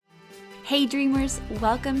Hey dreamers,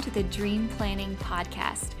 welcome to the Dream Planning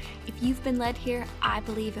Podcast. If you've been led here, I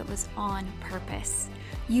believe it was on purpose.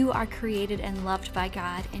 You are created and loved by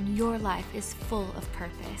God, and your life is full of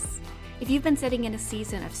purpose. If you've been sitting in a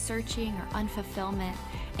season of searching or unfulfillment,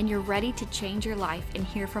 and you're ready to change your life and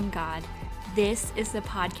hear from God, this is the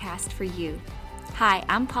podcast for you. Hi,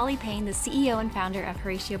 I'm Polly Payne, the CEO and founder of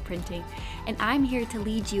Horatio Printing, and I'm here to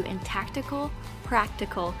lead you in tactical,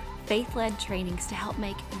 practical, faith-led trainings to help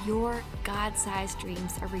make your God-sized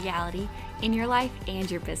dreams a reality in your life and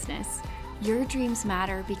your business. Your dreams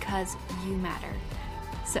matter because you matter.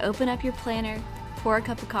 So open up your planner, pour a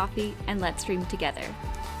cup of coffee, and let's dream together.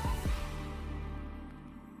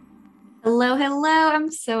 Hello.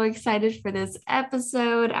 I'm so excited for this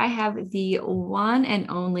episode. I have the one and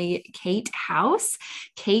only Kate House.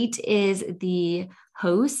 Kate is the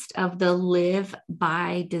host of the Live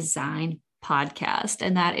by Design podcast,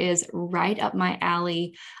 and that is right up my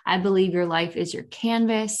alley. I believe your life is your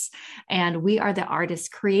canvas, and we are the artists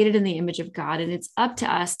created in the image of God, and it's up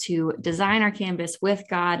to us to design our canvas with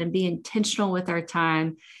God and be intentional with our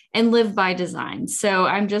time and live by design. So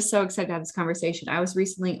I'm just so excited to have this conversation. I was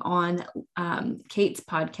recently on Kate's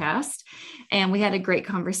podcast, and we had a great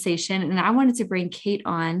conversation, and I wanted to bring Kate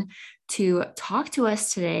on to talk to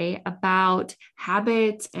us today about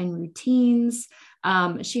habits and routines.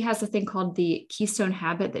 She has a thing called the Keystone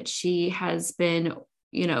Habit that she has been,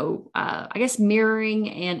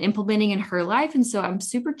 mirroring and implementing in her life. And so I'm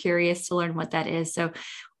super curious to learn what that is. So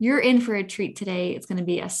you're in for a treat today. It's going to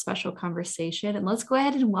be a special conversation. And let's go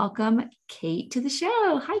ahead and welcome Kate to the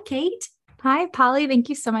show. Hi, Kate. Hi, Polly. Thank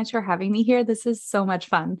you so much for having me here. This is so much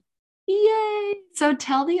fun. Yay. So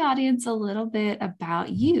tell the audience a little bit about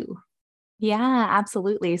you. Yeah,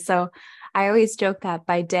 absolutely. So I always joke that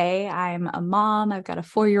by day, I'm a mom. I've got a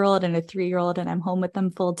 4-year-old and a 3-year-old, and I'm home with them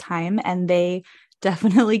full time. And they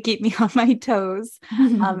definitely keep me on my toes.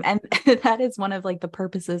 And that is one of the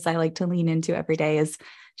purposes I like to lean into every day is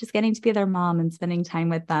just getting to be their mom and spending time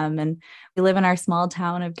with them. And we live in our small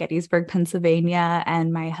town of Gettysburg, Pennsylvania.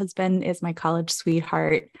 And my husband is my college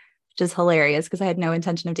sweetheart, which is hilarious because I had no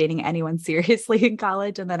intention of dating anyone seriously in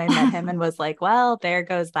college. And then I met him and was like, well, there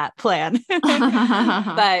goes that plan.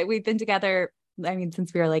 But we've been together,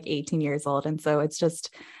 since we were 18 years old. And so it's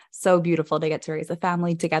just so beautiful to get to raise a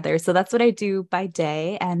family together. So that's what I do by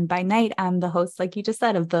day. And by night, I'm the host, like you just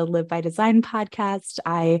said, of the Live by Design podcast.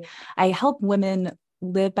 I help women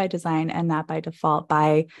live by design and not by default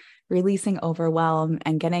by releasing overwhelm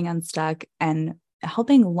and getting unstuck and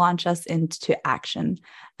helping launch us into action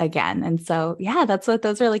again. And so, yeah, those are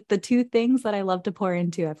the two things that I love to pour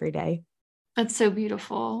into every day. That's so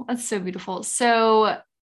beautiful. So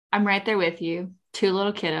I'm right there with you. 2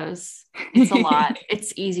 little kiddos. It's a lot.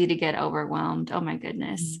 It's easy to get overwhelmed. Oh my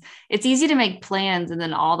goodness. It's easy to make plans and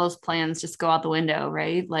then all those plans just go out the window,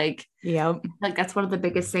 right? Yep. That's one of the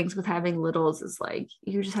biggest things with having littles is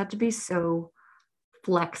you just have to be so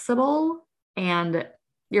flexible, and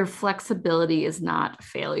your flexibility is not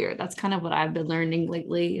failure. That's kind of what I've been learning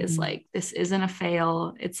lately is this isn't a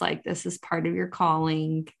fail. It's this is part of your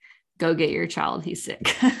calling. Go get your child. He's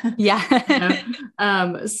sick. Yeah.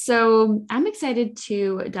 So I'm excited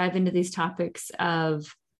to dive into these topics of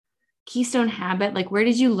Keystone Habit. Where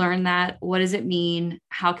did you learn that? What does it mean?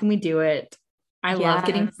 How can we do it? I love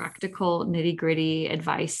getting practical, nitty-gritty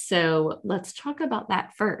advice. So let's talk about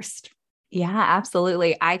that first. Yeah,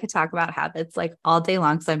 absolutely. I could talk about habits all day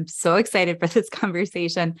long. So I'm so excited for this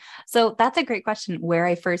conversation. So that's a great question. Where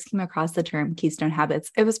I first came across the term Keystone Habits,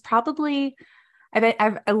 it was probably,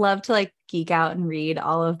 I love to geek out and read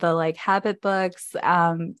all of the habit books.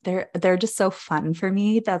 They're just so fun for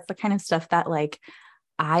me. That's the kind of stuff that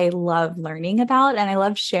I love learning about, and I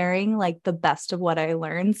love sharing the best of what I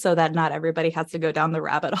learned so that not everybody has to go down the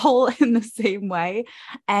rabbit hole in the same way.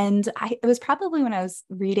 And it was probably when I was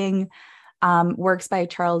reading works by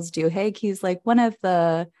Charles Duhigg. He's one of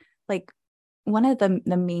the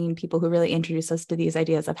main people who really introduced us to these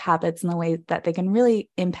ideas of habits and the way that they can really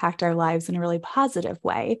impact our lives in a really positive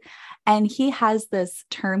way. And he has this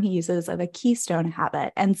term he uses of a keystone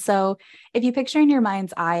habit. And so if you picture in your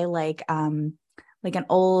mind's eye, an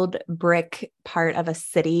old brick part of a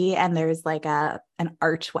city, and there's an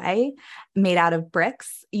archway made out of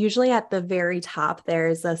bricks. Usually at the very top,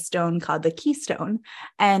 there's a stone called the keystone.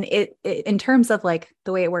 And it in terms of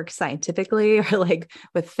the way it works scientifically or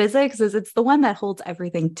with physics is it's the one that holds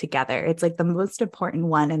everything together. It's the most important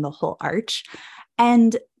one in the whole arch.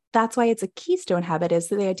 And that's why it's a keystone habit. Is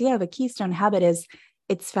the idea of a keystone habit is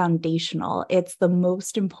it's foundational. It's the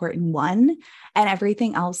most important one, and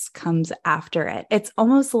everything else comes after it. It's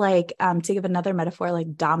almost like, to give another metaphor,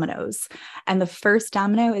 like dominoes. And the first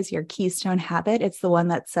domino is your keystone habit. It's the one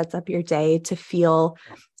that sets up your day to feel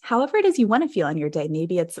however it is you want to feel in your day.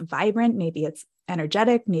 Maybe it's vibrant, maybe it's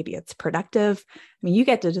energetic, maybe it's productive. I mean, you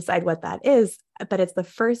get to decide what that is, but it's the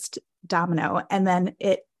first domino. And then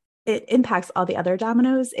it impacts all the other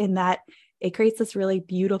dominoes in that it creates this really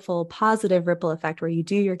beautiful, positive ripple effect where you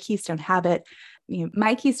do your keystone habit.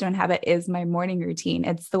 My keystone habit is my morning routine.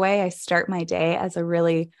 It's the way I start my day as a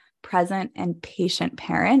really present and patient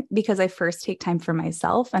parent, because I first take time for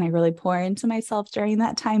myself and I really pour into myself during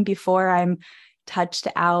that time before I'm touched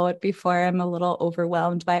out, before I'm a little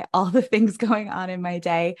overwhelmed by all the things going on in my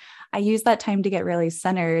day. I use that time to get really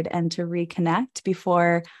centered and to reconnect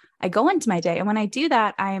before I go into my day. And when I do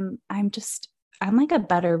that, I'm like a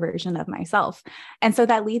better version of myself. And so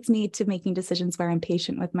that leads me to making decisions where I'm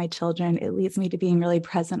patient with my children. It leads me to being really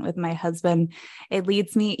present with my husband. It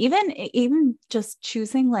leads me even just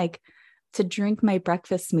choosing like to drink my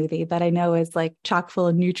breakfast smoothie that I know is like chock full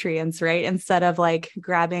of nutrients, right? Instead of like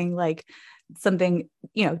grabbing like something,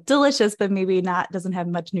 delicious, but maybe doesn't have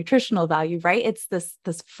much nutritional value, right? It's this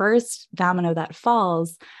first domino that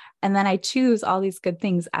falls. And then I choose all these good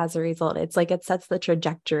things as a result. It's like it sets the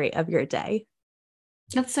trajectory of your day.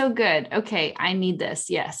 That's so good. Okay. I need this.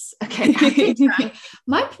 Yes. Okay.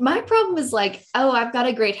 My problem is like, oh, I've got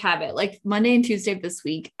a great habit. Like Monday and Tuesday of this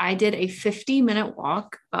week, I did a 50-minute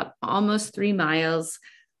walk, about almost 3 miles,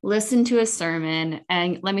 listened to a sermon.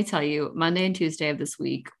 And let me tell you, Monday and Tuesday of this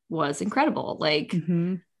week was incredible. Like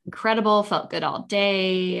incredible, felt good all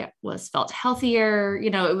day, felt healthier.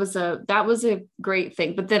 That was a great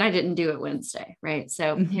thing, but then I didn't do it Wednesday. Right.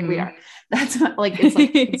 So here we are. That's like, it's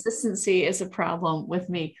like consistency is a problem with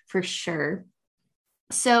me for sure.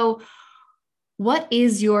 So what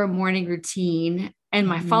is your morning routine? And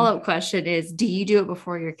my follow-up question is, do you do it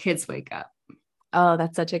before your kids wake up? Oh,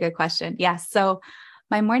 that's such a good question. Yeah. So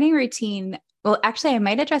my morning routine, well, actually, I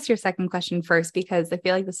might address your second question first, because I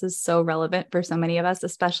feel like this is so relevant for so many of us,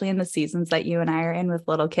 especially in the seasons that you and I are in with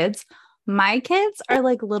little kids. My kids are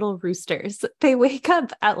like little roosters. They wake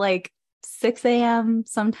up at like 6 a.m.,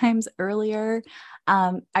 sometimes earlier.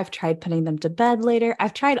 I've tried putting them to bed later.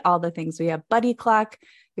 I've tried all the things. We have buddy clock.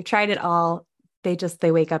 We've tried it all.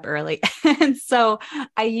 They wake up early. And so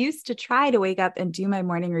I used to try to wake up and do my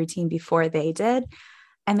morning routine before they did.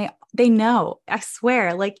 And they know, I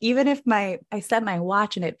swear, like even if I set my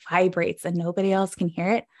watch and it vibrates and nobody else can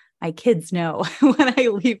hear it, my kids know when I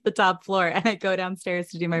leave the top floor and I go downstairs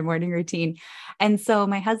to do my morning routine. And so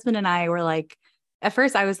my husband and I were like, at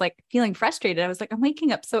first I was like feeling frustrated. I was like, I'm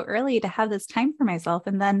waking up so early to have this time for myself.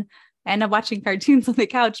 And then I end up watching cartoons on the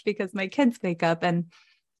couch because my kids wake up. And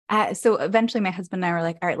so eventually my husband and I were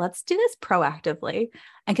like, all right, let's do this proactively.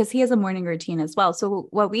 And because he has a morning routine as well. So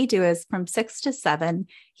what we do is from 6 to 7,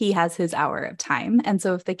 he has his hour of time. And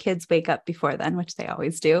so if the kids wake up before then, which they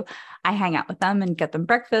always do, I hang out with them and get them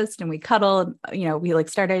breakfast and we cuddle, we like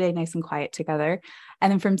start our day nice and quiet together.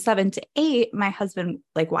 And then from 7 to 8, my husband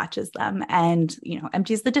like watches them and,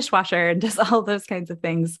 empties the dishwasher and does all those kinds of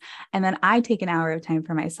things. And then I take an hour of time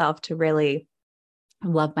for myself to really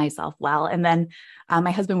love myself well. And then my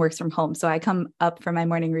husband works from home. So I come up for my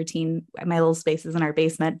morning routine, my little spaces in our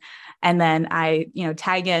basement. And then I,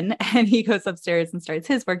 tag in and he goes upstairs and starts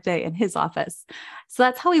his workday in his office. So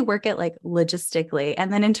that's how we work it like logistically.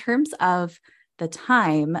 And then in terms of the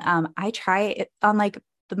time, I try it on like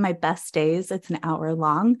my best days, it's an hour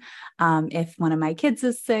long. If one of my kids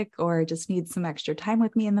is sick or just needs some extra time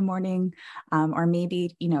with me in the morning, or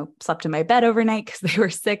maybe, slept in my bed overnight because they were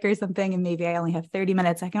sick or something, and maybe I only have 30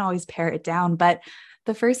 minutes, I can always pare it down. But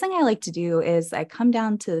the first thing I like to do is I come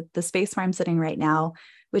down to the space where I'm sitting right now,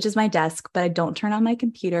 which is my desk, but I don't turn on my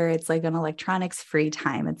computer. It's like an electronics free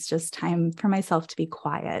time. It's just time for myself to be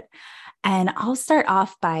quiet. And I'll start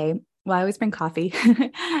off by I always bring coffee.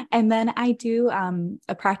 And then I do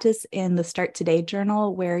a practice in the Start Today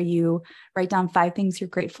journal where you write down 5 things you're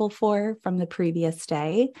grateful for from the previous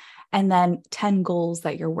day, and then 10 goals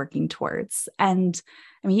that you're working towards. And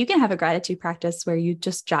I mean, you can have a gratitude practice where you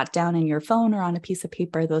just jot down in your phone or on a piece of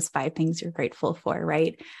paper those 5 things you're grateful for,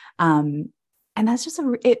 right? And that's just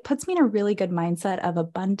it puts me in a really good mindset of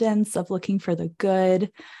abundance, of looking for the good,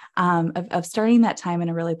 of starting that time in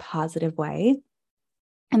a really positive way.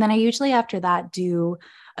 And then I usually after that do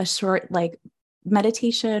a short like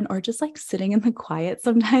meditation, or just like sitting in the quiet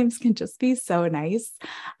sometimes can just be so nice.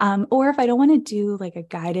 Or if I don't want to do like a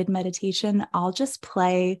guided meditation, I'll just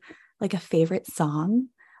play like a favorite song.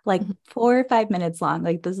 like 4 or 5 minutes long.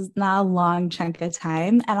 Like this is not a long chunk of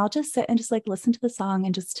time. And I'll just sit and just like listen to the song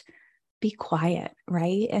and just be quiet,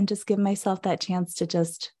 right? And just give myself that chance to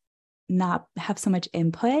just not have so much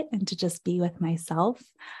input and to just be with myself.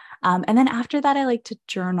 And then after that, I like to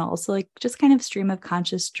journal. So like just kind of stream of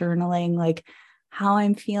conscious journaling, like how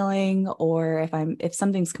I'm feeling, or if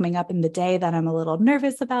something's coming up in the day that I'm a little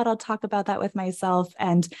nervous about, I'll talk about that with myself.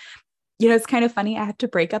 And it's kind of funny. I have to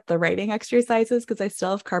break up the writing exercises because I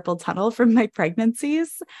still have carpal tunnel from my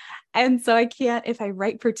pregnancies. And so I can't, if I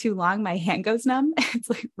write for too long, my hand goes numb.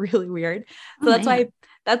 It's like really weird. So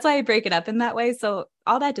that's why I break it up in that way. So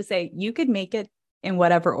all that to say, you could make it in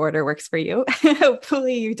whatever order works for you.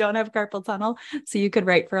 Hopefully you don't have carpal tunnel, so you could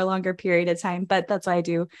write for a longer period of time. But that's why I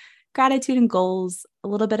do gratitude and goals, a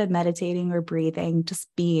little bit of meditating or breathing, just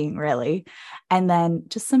being really, and then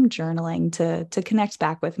just some journaling to connect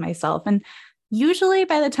back with myself. And usually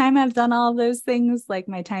by the time I've done all of those things, like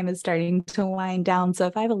my time is starting to wind down. So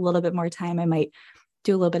if I have a little bit more time, I might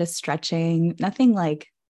do a little bit of stretching, nothing like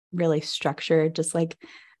really structured, just like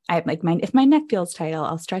if my neck feels tight,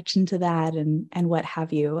 I'll stretch into that and what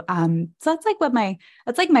have you. So that's like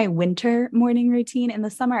my winter morning routine. In the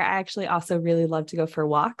summer, I actually also really love to go for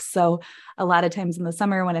walks. So a lot of times in the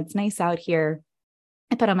summer when it's nice out here,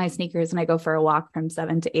 I put on my sneakers and I go for a walk from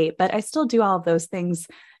 7 to 8, but I still do all of those things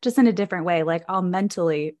just in a different way. Like I'll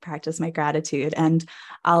mentally practice my gratitude and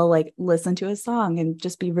I'll like listen to a song and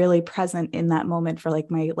just be really present in that moment for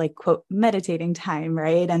like my like quote meditating time.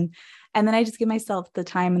 Right. And then I just give myself the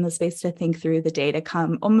time and the space to think through the day to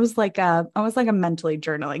come, almost like a mentally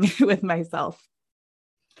journaling with myself.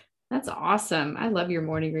 That's awesome. I love your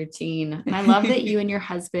morning routine. And I love that you and your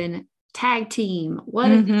husband tag team.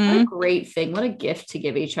 What a great thing. What a gift to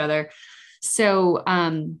give each other. So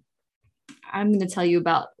I'm going to tell you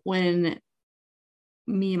about when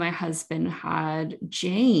me and my husband had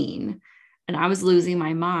Jane, and I was losing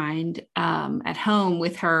my mind at home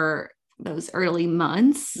with her those early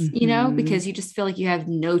months, because you just feel like you have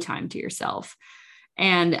no time to yourself.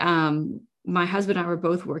 And my husband and I were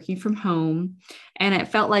both working from home, and it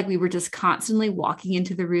felt like we were just constantly walking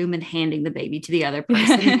into the room and handing the baby to the other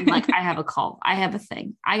person. Like, I have a call, I have a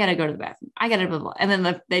thing, I got to go to the bathroom, I got to blah, blah. And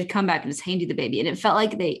then they'd come back and just hand you the baby. And it felt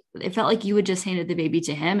like you had just handed the baby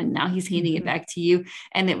to him, and now he's handing it back to you.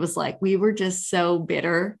 And it was like, we were just so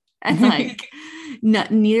bitter. And like,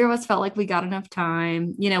 neither of us felt like we got enough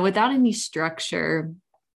time, without any structure.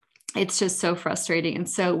 It's just so frustrating. And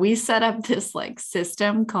so we set up this like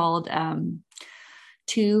system called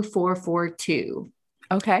 2-4-4-2.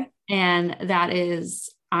 Okay. And that is,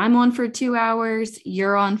 I'm on for 2 hours,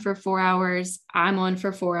 you're on for 4 hours, I'm on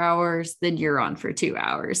for 4 hours, then you're on for 2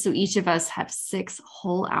 hours. So each of us have 6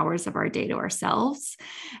 whole hours of our day to ourselves,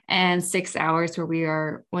 and 6 hours where we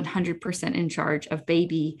are 100% in charge of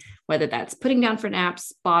baby, whether that's putting down for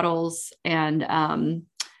naps, bottles, and,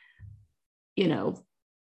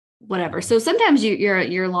 whatever. So sometimes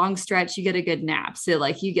your long stretch, you get a good nap. So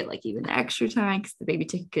like you get like even extra time because the baby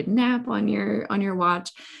took a good nap on your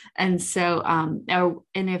watch. And so, and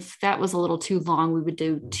if that was a little too long, we would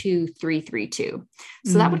do 2-3-3-2.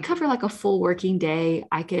 So that would cover like a full working day.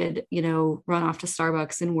 I could, run off to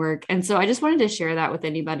Starbucks and work. And so I just wanted to share that with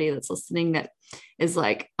anybody that's listening that is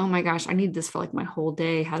like, oh my gosh, I need this for like my whole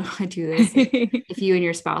day. How do I do this? If you and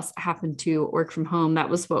your spouse happen to work from home, that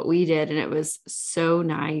was what we did. And it was so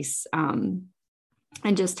nice. And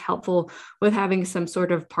just helpful with having some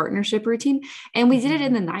sort of partnership routine. And we did it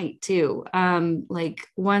in the night too. Like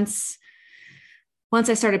once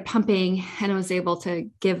I started pumping and I was able to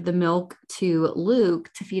give the milk to Luke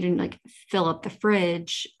to feed and like fill up the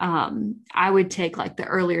fridge, I would take like the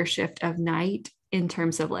earlier shift of night in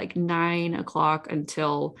terms of like 9 o'clock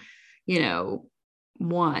until,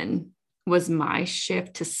 1 was my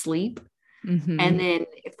shift to sleep. And then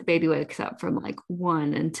if the baby wakes up from like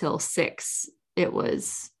 1 until 6, it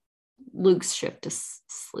was Luke's shift to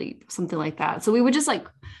sleep, something like that. So we would just like,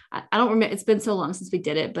 I don't remember, it's been so long since we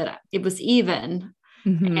did it, but it was even.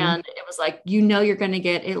 And it was like, you're going to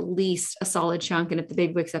get at least a solid chunk. And if the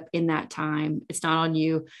baby wakes up in that time, it's not on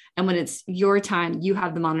you. And when it's your time, you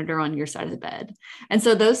have the monitor on your side of the bed. And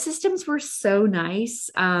so those systems were so nice.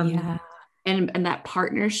 And that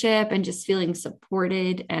partnership and just feeling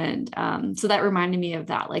supported. And so that reminded me of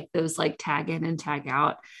that, like those like tag in and tag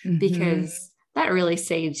out, because that really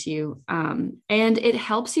saves you. And it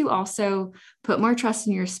helps you also put more trust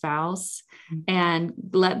in your spouse and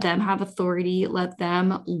let them have authority, let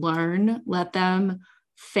them learn, let them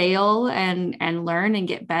fail and learn and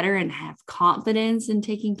get better and have confidence in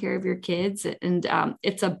taking care of your kids. And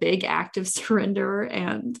it's a big act of surrender.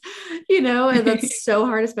 And, and that's so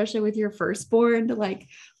hard, especially with your firstborn, to like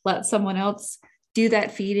let someone else do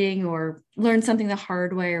that feeding or learn something the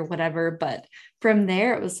hard way or whatever. But from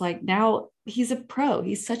there, it was like, now he's a pro.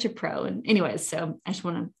 He's such a pro. And anyways, so I just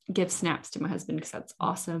want to give snaps to my husband because that's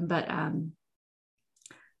awesome. But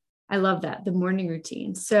I love that, the morning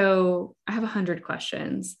routine. So I have 100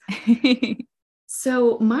 questions.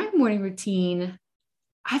 So my morning routine,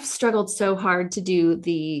 I've struggled so hard to do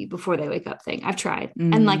the before they wake up thing. I've tried.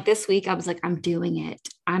 And like this week, I was like, I'm doing it.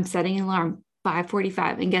 I'm setting an alarm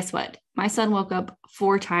 5:45. And guess what? My son woke up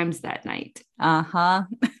 4 times that night. Uh-huh.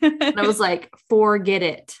 And I was like, forget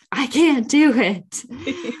it. I can't do it.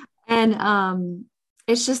 And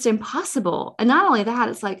it's just impossible. And not only that,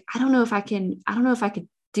 it's like, I don't know if I could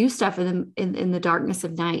do stuff in the darkness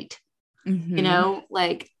of night.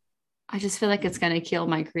 Like I just feel like it's going to kill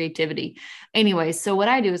my creativity. Anyway, so what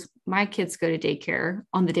I do is my kids go to daycare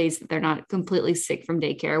on the days that they're not completely sick from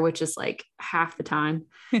daycare, which is like half the time.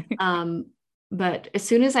 But as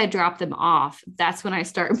soon as I drop them off, that's when I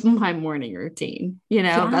start my morning routine.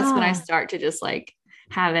 That's when I start to just like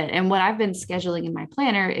have it. And what I've been scheduling in my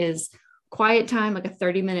planner is quiet time, like a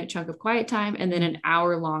 30-minute chunk of quiet time, and then an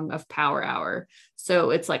hour long of power hour.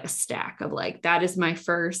 So it's like a stack of like, that is my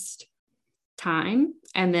first time.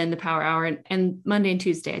 And then the power hour, and Monday and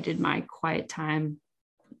Tuesday, I did my quiet time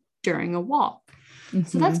during a walk.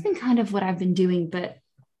 So that's been kind of what I've been doing, but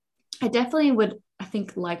I definitely would, I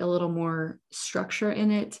think, like a little more structure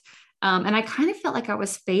in it. And I kind of felt like I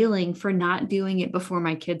was failing for not doing it before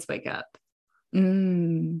my kids wake up.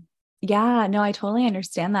 Yeah, no, I totally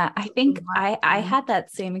understand that. I think I had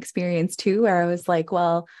that same experience too, where I was like,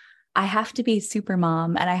 well, I have to be super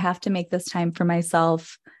mom and I have to make this time for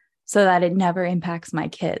myself so that it never impacts my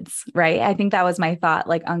kids. Right. I think that was my thought,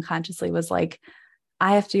 like unconsciously was like,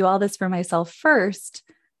 I have to do all this for myself first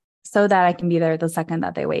so that I can be there the second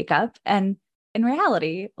that they wake up. And in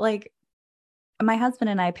reality, like my husband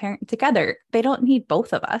and I parent together, they don't need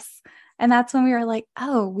both of us. And that's when we were like,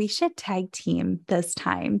 oh, we should tag team this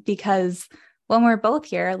time, because when we're both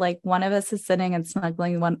here, like one of us is sitting and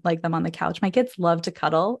snuggling them on the couch. My kids love to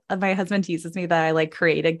cuddle. And my husband teases me that I like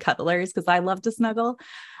created cuddlers because I love to snuggle.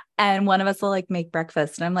 And one of us will like make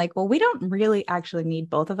breakfast. And I'm like, well, we don't really actually need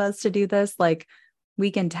both of us to do this. Like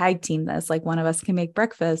we can tag team this. Like one of us can make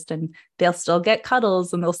breakfast and they'll still get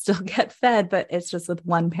cuddles and they'll still get fed, but it's just with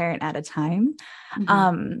one parent at a time.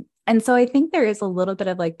 And so I think there is a little bit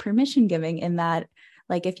of like permission giving in that,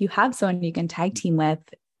 like, if you have someone you can tag team with,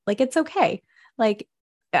 like, it's okay. Like,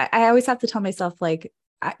 I always have to tell myself, like,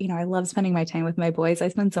 I love spending my time with my boys. I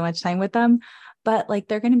spend so much time with them, but like,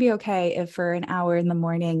 they're going to be okay if for an hour in the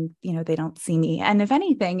morning, they don't see me. And if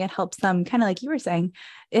anything, it helps them, kind of like you were saying,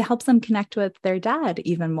 it helps them connect with their dad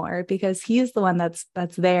even more, because he is the one that's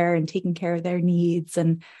there and taking care of their needs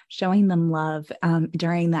and showing them love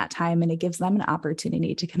during that time. And it gives them an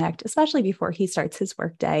opportunity to connect, especially before he starts his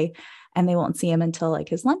work day, and they won't see him until like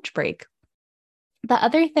his lunch break. The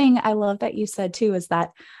other thing I love that you said too is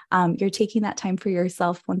that you're taking that time for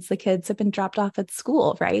yourself once the kids have been dropped off at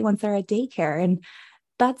school, right? Once they're at daycare. And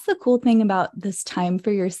that's the cool thing about this time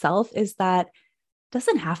for yourself, is that it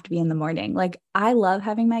doesn't have to be in the morning. Like, I love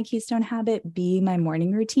having my Keystone habit be my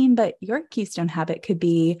morning routine, but your Keystone habit could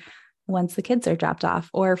be once the kids are dropped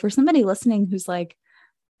off. Or for somebody listening who's like,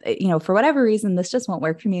 for whatever reason, this just won't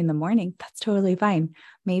work for me in the morning, that's totally fine.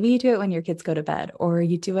 Maybe you do it when your kids go to bed, or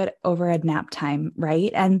you do it over a nap time,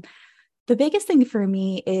 right? And the biggest thing for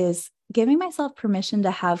me is giving myself permission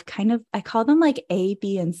to have kind of, I call them like A,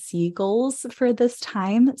 B, and C goals for this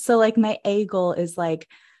time. So like my A goal is like,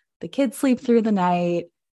 the kids sleep through the night,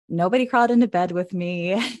 nobody crawled into bed with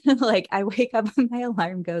me. Like, I wake up when my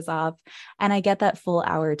alarm goes off and I get that full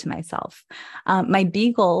hour to myself. My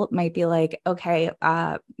B goal might be like, okay,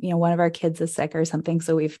 one of our kids is sick or something.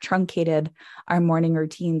 So we've truncated our morning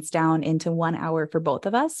routines down into 1 hour for both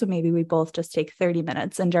of us. So maybe we both just take 30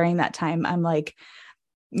 minutes. And during that time, I'm like,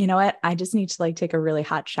 you know what? I just need to like take a really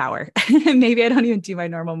hot shower. Maybe I don't even do my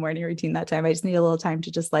normal morning routine that time. I just need a little time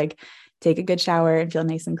to just like take a good shower and feel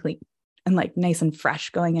nice and clean and like nice and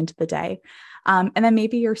fresh going into the day. And then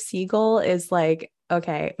maybe your C goal is like,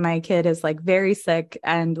 okay, my kid is like very sick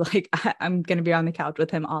and like, I'm going to be on the couch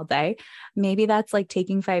with him all day. Maybe that's like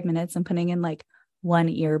taking 5 minutes and putting in like one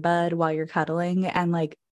earbud while you're cuddling and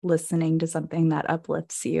like listening to something that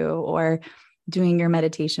uplifts you, or doing your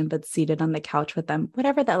meditation, but seated on the couch with them,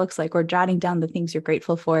 whatever that looks like, or jotting down the things you're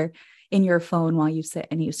grateful for in your phone while you sit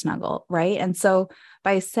and you snuggle, right? And so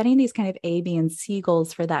by setting these kind of A, B, and C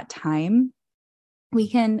goals for that time, we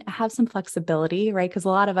can have some flexibility, right? Because a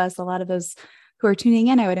lot of those who are tuning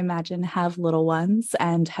in, I would imagine, have little ones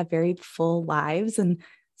and have very full lives. And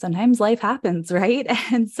sometimes life happens, right?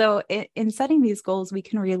 And so in setting these goals, we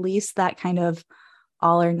can release that kind of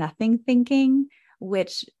all or nothing thinking,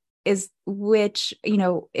 which,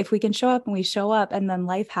 if we can show up and we show up and then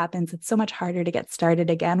life happens, it's so much harder to get started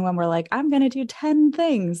again when we're like, I'm going to do 10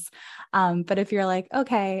 things. But if you're like,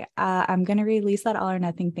 okay, I'm going to release that all or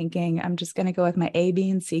nothing thinking, I'm just going to go with my A, B,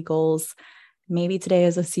 and C goals. Maybe today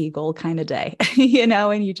is a C goal kind of day,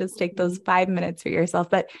 and you just take those 5 minutes for yourself,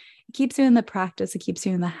 but it keeps you in the practice. It keeps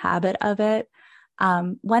you in the habit of it.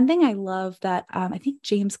 One thing I love that I think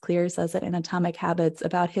James Clear says it in Atomic Habits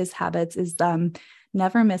about his habits is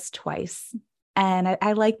never miss twice. And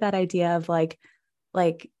I like that idea of like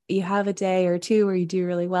you have a day or two where you do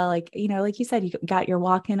really well. Like you said, you got your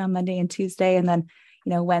walk in on Monday and Tuesday, and then,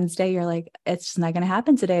 Wednesday, you're like, it's just not going to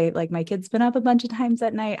happen today. Like my kid's been up a bunch of times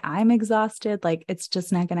at night. I'm exhausted. Like it's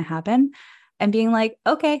just not going to happen. And being like,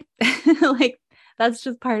 okay, like that's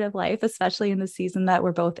just part of life, especially in the season that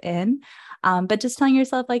we're both in. But just telling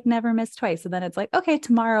yourself like never miss twice. And then it's like, okay,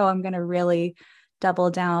 tomorrow I'm going to really double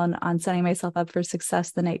down on setting myself up for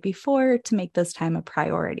success the night before to make this time a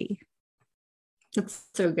priority. That's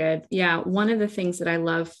so good. Yeah. One of the things that I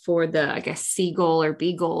love for the, I guess, C goal or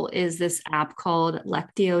B goal is this app called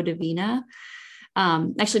Lectio Divina.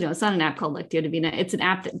 Actually, no, it's not an app called Lectio Divina. It's an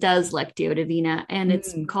app that does Lectio Divina, and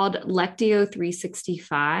it's called Lectio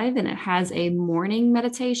 365. And it has a morning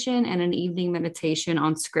meditation and an evening meditation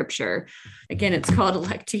on scripture. Again, it's called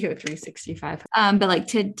Lectio 365. But like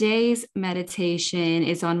today's meditation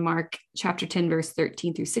is on Mark chapter 10, verse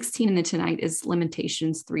 13 through 16. And then tonight is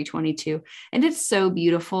Lamentations 3:22. And it's so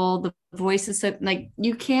beautiful. The voice is so like,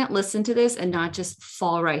 you can't listen to this and not just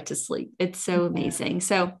fall right to sleep. It's so amazing.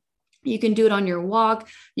 So you can do it on your walk.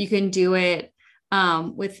 You can do it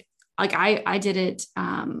with, like, I did it.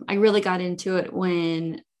 I really got into it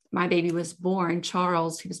when my baby was born,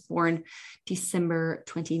 Charles. He was born December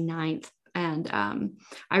 29th. And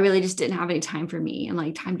I really just didn't have any time for me and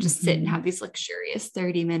like time to just sit and have these luxurious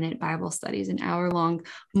 30-minute Bible studies and hour-long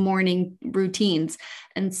morning routines.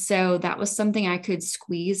 And so that was something I could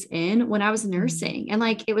squeeze in when I was nursing. And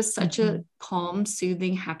like, it was such a calm,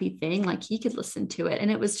 soothing, happy thing. Like he could listen to it. And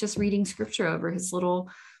it was just reading scripture over his little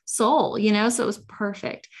soul, so it was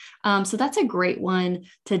perfect. So that's a great one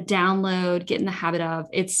to download, get in the habit of.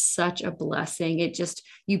 It's such a blessing.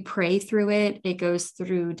 You pray through it. It goes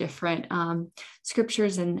through different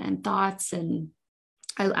scriptures and thoughts, and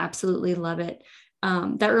I absolutely love it.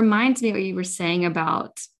 That reminds me of what you were saying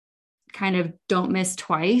about kind of don't miss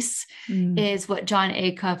twice is what John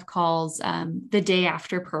Acuff calls the day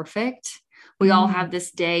after perfect. We all have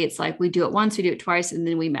this day. It's like we do it once, we do it twice, and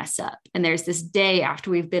then we mess up. And there's this day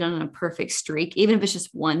after we've been on a perfect streak, even if it's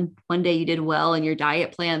just one day you did well in your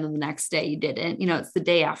diet plan, and the next day you didn't, it's the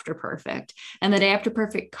day after perfect. And the day after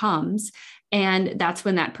perfect comes. And that's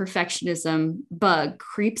when that perfectionism bug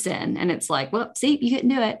creeps in. And it's like, well, see, you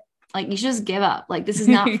couldn't do it. Like, you should just give up. Like, this is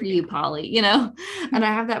not for you, Polly, And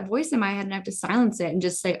I have that voice in my head and I have to silence it and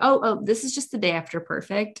just say, oh, this is just the day after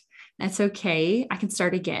perfect. That's okay. I can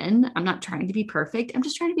start again. I'm not trying to be perfect. I'm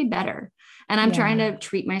just trying to be better. And I'm trying to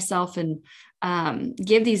treat myself and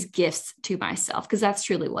give these gifts to myself, because that's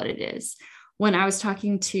truly what it is. When I was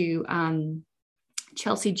talking to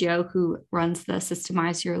Chelsea Joe, who runs the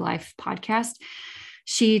Systemize Your Life podcast,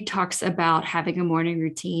 she talks about having a morning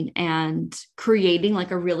routine and creating like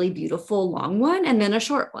a really beautiful long one and then a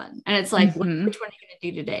short one. And it's like, which one are you going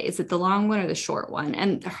to do today? Is it the long one or the short one?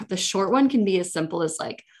 And the short one can be as simple as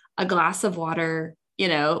like a glass of water,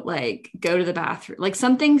 like go to the bathroom, like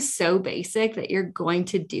something so basic that you're going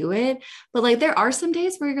to do it. But like, there are some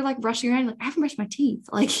days where you're like rushing around, like, I haven't brushed my teeth.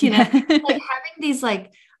 Like, like having these,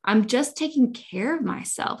 like, I'm just taking care of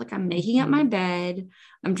myself. Like, I'm making up my bed.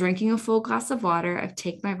 I'm drinking a full glass of water. I've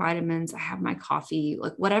taken my vitamins. I have my coffee,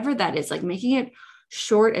 like whatever that is, like making it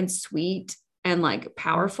short and sweet and like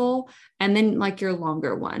powerful. And then like your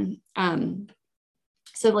longer one.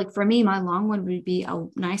 So like for me, my long one would be a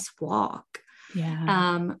nice walk.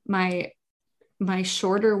 Yeah. My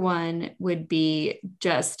shorter one would be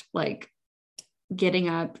just like getting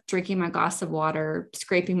up, drinking my glass of water,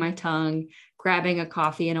 scraping my tongue, grabbing a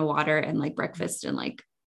coffee and a water and like breakfast and like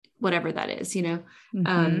whatever that is,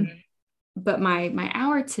 but my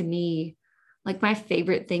hour, to me, like my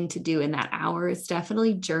favorite thing to do in that hour is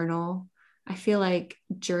definitely journal. I feel like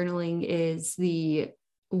journaling is the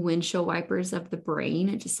windshield wipers of the brain.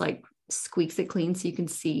 It just like squeaks it clean so you can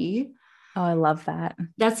see. Oh, I love that.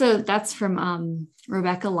 That's from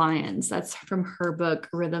Rebecca Lyons. That's from her book,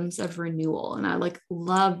 Rhythms of Renewal. And I like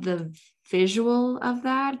love the visual of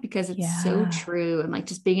that because it's so true. And like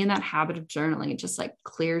just being in that habit of journaling, it just like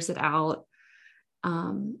clears it out.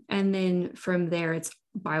 And then from there, it's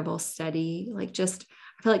Bible study. Like just,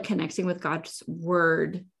 I feel like connecting with God's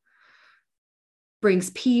word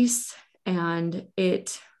brings peace, and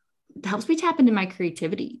it helps me tap into my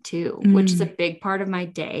creativity too, which is a big part of my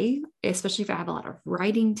day, especially if I have a lot of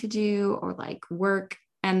writing to do or like work.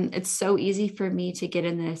 And it's so easy for me to get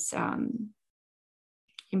in this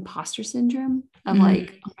imposter syndrome of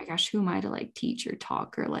like, oh my gosh, who am I to like teach or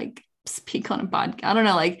talk or like speak on a podcast? I don't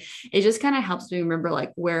know. Like it just kind of helps me remember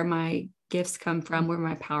like where my gifts come from, where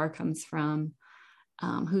my power comes from,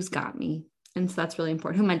 who's got me. And so that's really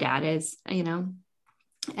important, who my dad is, you know.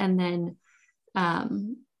 And then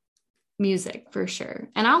music for sure.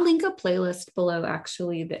 And I'll link a playlist below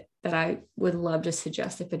actually that I would love to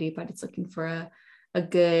suggest if anybody's looking for a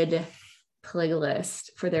good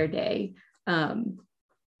playlist for their day.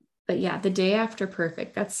 But yeah, the day after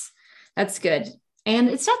perfect, that's good. And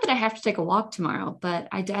it's not that I have to take a walk tomorrow, but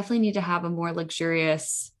I definitely need to have a more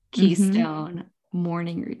luxurious Keystone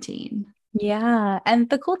morning routine. Yeah. And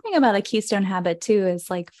the cool thing about a Keystone habit too is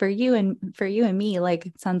like for you and me, like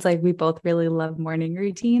it sounds like we both really love morning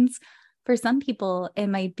routines. For some people, it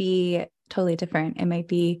might be totally different. It might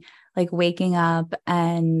be like waking up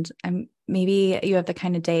and maybe you have the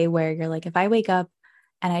kind of day where you're like, if I wake up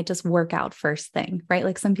and I just work out first thing, right?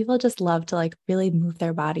 Like some people just love to like really move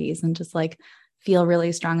their bodies and just like feel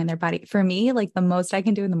really strong in their body. For me, like the most I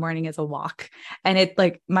can do in the morning is a walk. And it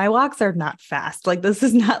like my walks are not fast. Like this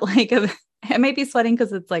is not like I might be sweating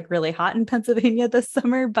because it's like really hot in Pennsylvania this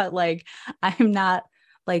summer, but like I'm not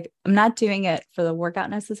doing it for the workout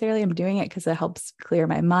necessarily. I'm doing it because it helps clear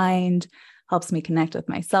my mind, helps me connect with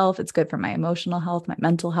myself. It's good for my emotional health, my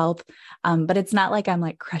mental health. But it's not like I'm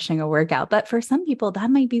like crushing a workout. But for some people, that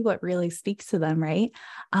might be what really speaks to them, right?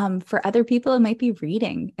 For other people, it might be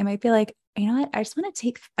reading. It might be like, you know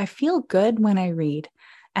what? I feel good when I read.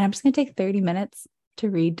 And I'm just going to take 30 minutes to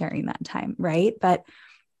read during that time, right? But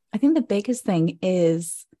I think the biggest thing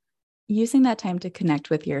is using that time to connect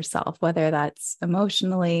with yourself, whether that's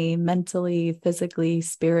emotionally, mentally, physically,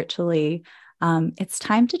 spiritually. It's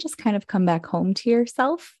time to just kind of come back home to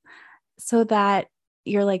yourself so that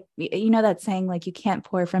you're like, you know, that saying, like, you can't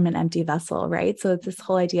pour from an empty vessel, right? So it's this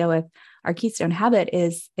whole idea with our Keystone habit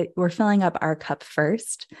is we're filling up our cup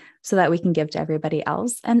first so that we can give to everybody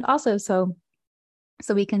else. And also so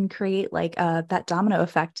we can create like that domino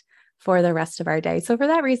effect for the rest of our day. So for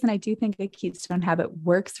that reason, I do think a Keystone habit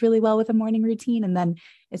works really well with a morning routine. And then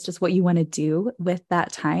it's just what you want to do with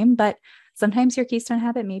that time. But sometimes your Keystone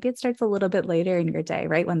habit, maybe it starts a little bit later in your day,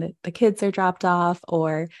 right? When the kids are dropped off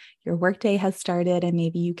or your workday has started, and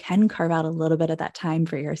maybe you can carve out a little bit of that time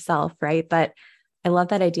for yourself, right? But I love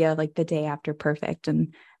that idea of like the day after perfect,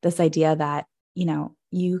 and this idea that, you know,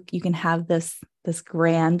 you can have this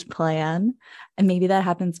grand plan, and maybe that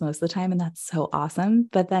happens most of the time, and that's so awesome.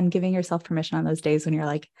 But then giving yourself permission on those days when you're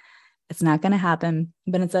like, it's not going to happen,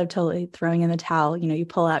 but instead of totally throwing in the towel, you know, you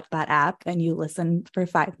pull out that app and you listen for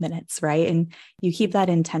 5 minutes, right? And you keep that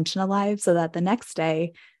intention alive so that the next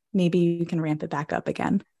day, maybe you can ramp it back up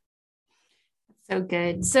again. So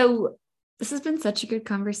good. So this has been such a good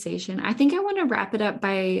conversation. I think I want to wrap it up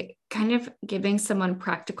by kind of giving someone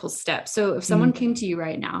practical steps. So if someone came to you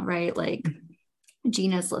right now, right, like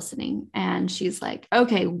Gina's listening and she's like,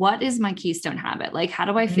 okay, what is my Keystone habit? Like, how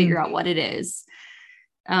do I figure out what it is?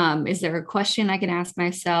 Is there a question I can ask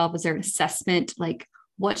myself? Is there an assessment? Like,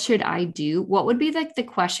 what should I do? What would be like the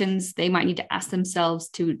questions they might need to ask themselves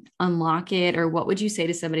to unlock it? Or what would you say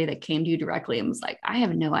to somebody that came to you directly and was like, I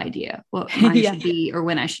have no idea what mine should be or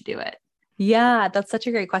when I should do it? Yeah, that's such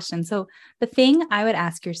a great question. So the thing I would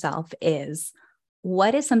ask yourself is,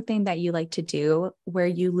 what is something that you like to do where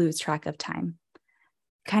you lose track of time?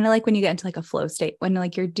 Kind of like when you get into like a flow state, when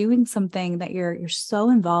like you're doing something that you're so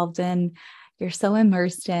involved in, you're so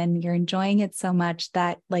immersed in, you're enjoying it so much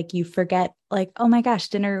that like you forget, like, oh my gosh,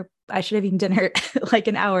 dinner, I should have eaten dinner like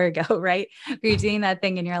an hour ago, right? Or you're doing that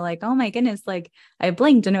thing and you're like, oh my goodness, like I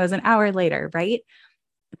blinked and it was an hour later, right?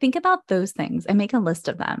 Think about those things and make a list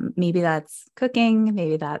of them. Maybe that's cooking.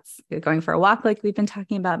 Maybe that's going for a walk, like we've been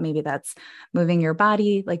talking about. Maybe that's moving your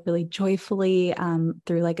body like really joyfully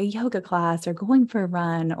through like a yoga class, or going for a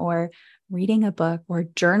run, or reading a book, or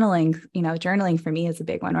journaling. You know, journaling for me is a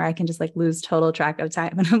big one where I can just like lose total track of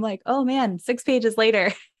time. And I'm like, oh man, 6 pages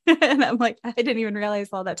later. And I'm like, I didn't even realize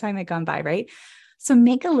all that time had gone by. Right. So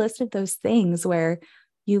make a list of those things where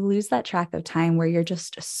you lose that track of time, where you're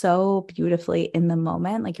just so beautifully in the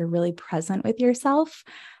moment, like you're really present with yourself,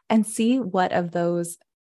 and see what of those,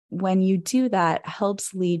 when you do that,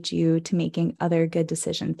 helps lead you to making other good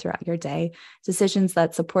decisions throughout your day, decisions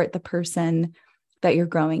that support the person that you're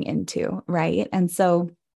growing into, right? And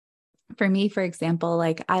so for me, for example,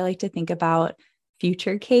 like I like to think about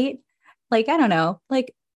future Kate, like, I don't know,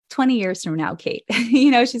 like 20 years from now, Kate,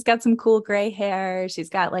 she's got some cool gray hair. She's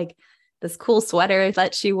got like this cool sweater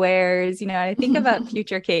that she wears, and I think about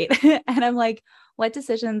future Kate and I'm like, what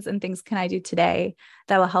decisions and things can I do today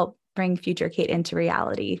that will help bring future Kate into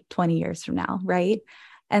reality 20 years from now? Right.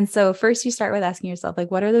 And so first you start with asking yourself,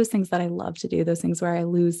 like, what are those things that I love to do? Those things where I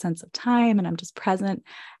lose sense of time and I'm just present.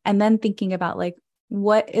 And then thinking about like,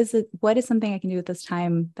 what is something I can do with this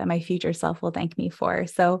time that my future self will thank me for?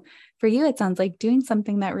 So for you, it sounds like doing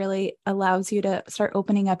something that really allows you to start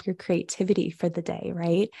opening up your creativity for the day,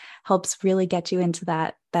 right? Helps really get you into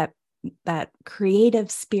that creative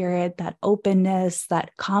spirit, that openness,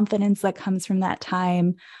 that confidence that comes from that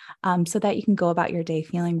time, so that you can go about your day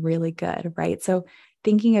feeling really good, right? So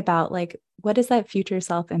thinking about like, what does that future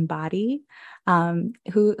self embody?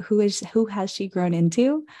 Who has she grown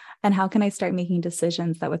into? And how can I start making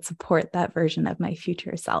decisions that would support that version of my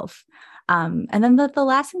future self? And then the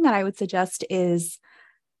last thing that I would suggest is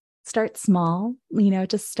start small,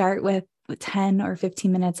 just start with 10 or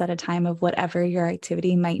 15 minutes at a time of whatever your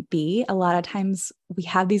activity might be. A lot of times we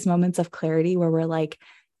have these moments of clarity where we're like,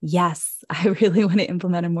 yes, I really want to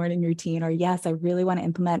implement a morning routine, or yes, I really want to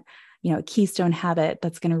implement, a keystone habit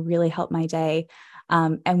that's going to really help my day.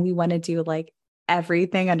 And we want to do like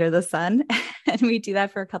everything under the sun. And we do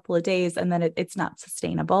that for a couple of days and then it's not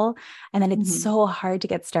sustainable. And then it's so hard to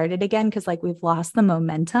get started again because like we've lost the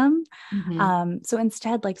momentum. So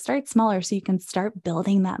instead, like start smaller so you can start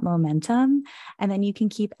building that momentum and then you can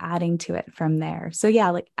keep adding to it from there. So yeah,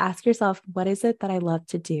 like ask yourself, what is it that I love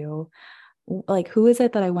to do? Like, who is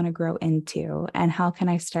it that I want to grow into? And how can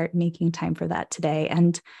I start making time for that today?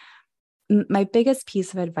 And my biggest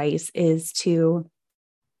piece of advice is to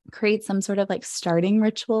create some sort of like starting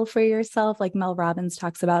ritual for yourself. Like Mel Robbins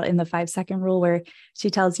talks about in the 5-second rule, where she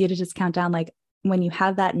tells you to just count down, like when you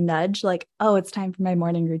have that nudge, like, oh, it's time for my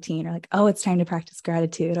morning routine, or like, oh, it's time to practice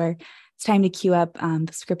gratitude, or it's time to queue up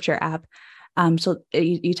the scripture app. So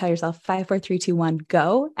you tell yourself 5, 4, 3, 2, 1,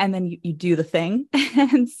 go. And then you do the thing.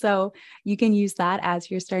 And so you can use that as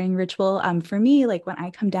your starting ritual. For me, like when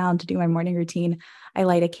I come down to do my morning routine, I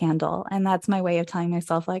light a candle, and that's my way of telling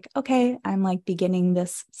myself like, okay, I'm like beginning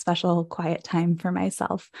this special quiet time for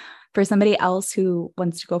myself. For somebody else who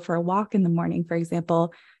wants to go for a walk in the morning, for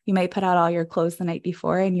example, you might put out all your clothes the night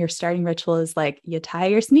before and your starting ritual is like you tie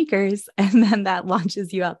your sneakers and then that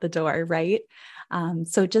launches you out the door, right?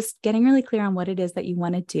 So just getting really clear on what it is that you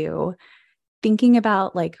want to do, thinking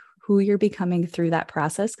about like who you're becoming through that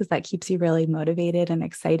process, because that keeps you really motivated and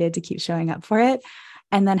excited to keep showing up for it.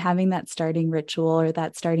 And then having that starting ritual or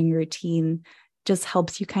that starting routine just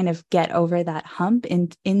helps you kind of get over that hump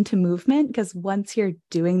into movement. Because once you're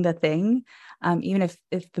doing the thing, even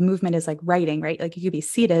if the movement is like writing, right? Like you could be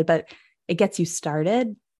seated, but it gets you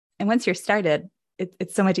started. And once you're started,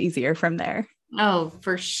 it's so much easier from there. Oh,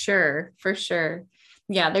 for sure. For sure.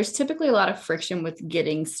 Yeah. There's typically a lot of friction with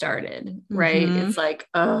getting started, right? It's like,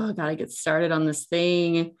 oh, I gotta get started on this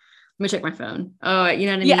thing. Let me check my phone. Oh, you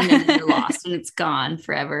know what I mean? And you're lost and it's gone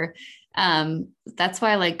forever. That's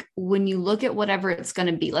why, like, when you look at whatever it's going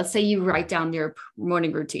to be, let's say you write down your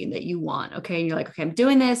morning routine that you want. Okay. And you're like, okay, I'm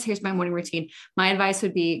doing this. Here's my morning routine. My advice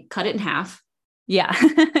would be cut it in half. Yeah.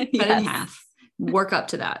 Cut it in half, work up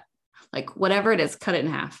to that. Like whatever it is, cut it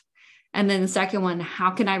in half. And then the second one,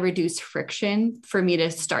 how can I reduce friction for me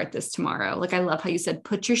to start this tomorrow? Like, I love how you said,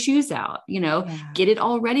 put your shoes out, get it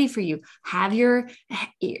all ready for you. Have your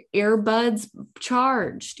earbuds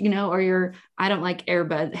charged, or I don't like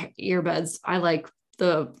earbuds. I like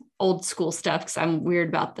the old school stuff because I'm weird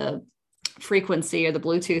about the frequency or the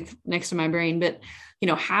Bluetooth next to my brain, but,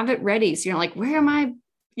 have it ready. So you're like, where are my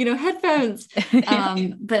headphones.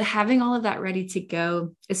 But having all of that ready to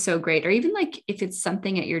go is so great. Or even like if it's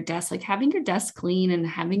something at your desk, like having your desk clean and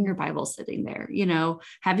having your Bible sitting there,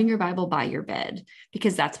 having your Bible by your bed,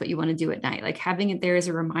 because that's what you want to do at night. Like having it there as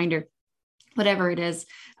a reminder, whatever it is.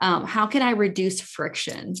 How can I reduce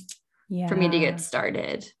friction for me to get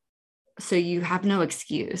started? So you have no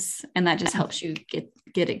excuse, and that just helps you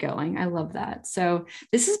get it going. I love that. So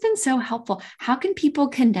this has been so helpful. How can people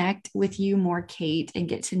connect with you more, Kate, and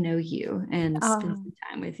get to know you and spend some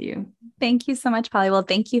time with you? Thank you so much, Polly. Well,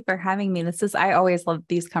 thank you for having me. I always love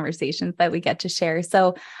these conversations that we get to share.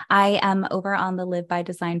 So I am over on the Live by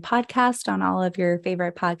Design podcast on all of your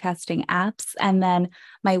favorite podcasting apps. And then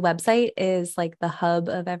my website is like the hub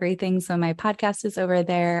of everything. So my podcast is over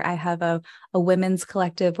there. I have a women's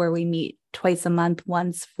collective where we meet twice a month,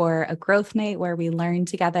 once for a growth night where we learn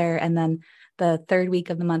together. And then the third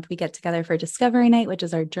week of the month, we get together for Discovery Night, which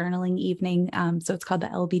is our journaling evening. So it's called the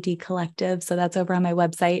LBD Collective. So that's over on my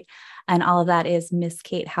website. And all of that is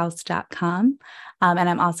misskatehouse.com. And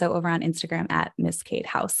I'm also over on Instagram at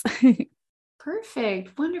misskatehouse.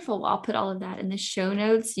 Perfect. Wonderful. Well, I'll put all of that in the show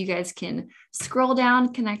notes. You guys can scroll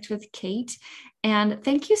down, connect with Kate. And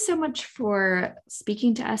thank you so much for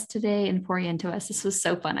speaking to us today and pouring into us. This was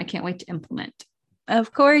so fun. I can't wait to implement.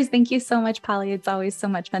 Of course. Thank you so much, Polly. It's always so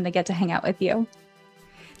much fun to get to hang out with you.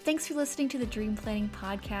 Thanks for listening to the Dream Planning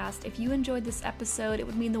Podcast. If you enjoyed this episode, it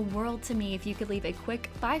would mean the world to me if you could leave a quick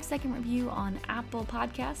 5-second review on Apple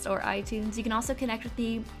Podcasts or iTunes. You can also connect with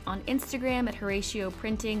me on Instagram at Horatio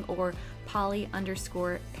Printing or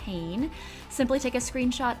Polly_Payne. Simply take a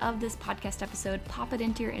screenshot of this podcast episode, pop it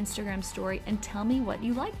into your Instagram story, and tell me what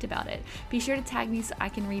you liked about it. Be sure to tag me so I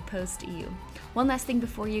can repost you. One last thing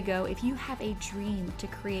before you go, if you have a dream to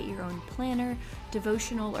create your own planner,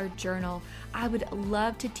 devotional, or journal, I would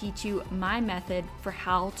love to teach you my method for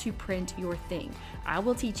how to print your thing. I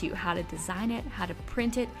will teach you how to design it, how to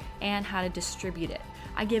print it, and how to distribute it.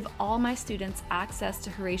 I give all my students access to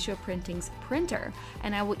Horatio Printing's printer,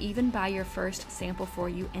 and I will even buy your first sample for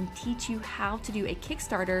you and teach you how to do a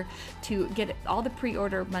Kickstarter to get all the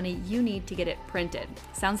pre-order money you need to get it printed.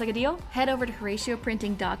 Sounds like a deal? Head over to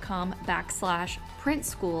HoratioPrinting.com/print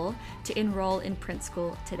school to enroll in print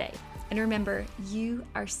school today. And remember, you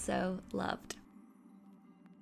are so loved.